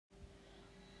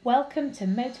Welcome to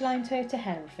Motorline Toyota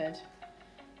Hereford.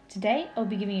 Today I'll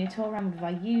be giving you a tour around with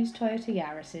our used Toyota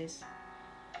Yarises.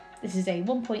 This is a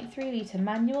 1.3 litre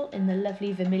manual in the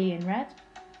lovely vermilion red,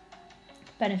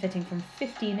 benefiting from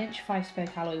 15-inch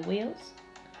 5-spoke alloy wheels,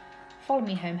 follow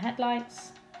me home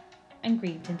headlights and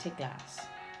green tinted glass.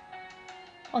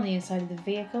 On the inside of the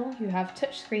vehicle you have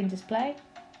touchscreen display,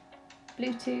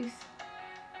 Bluetooth,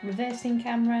 reversing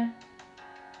camera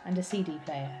and a CD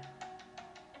player.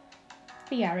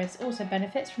 The Yaris also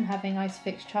benefits from having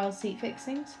ISOFIX child seat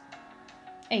fixings,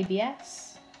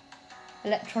 ABS,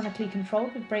 electronically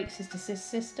controlled with brake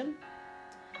assist system,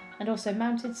 and also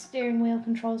mounted steering wheel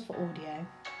controls for audio.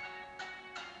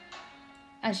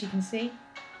 As you can see,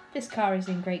 this car is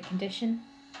in great condition,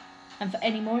 and for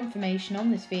any more information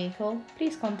on this vehicle,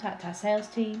 please contact our sales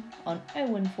team on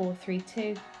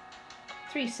 01432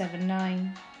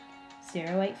 379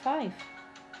 085.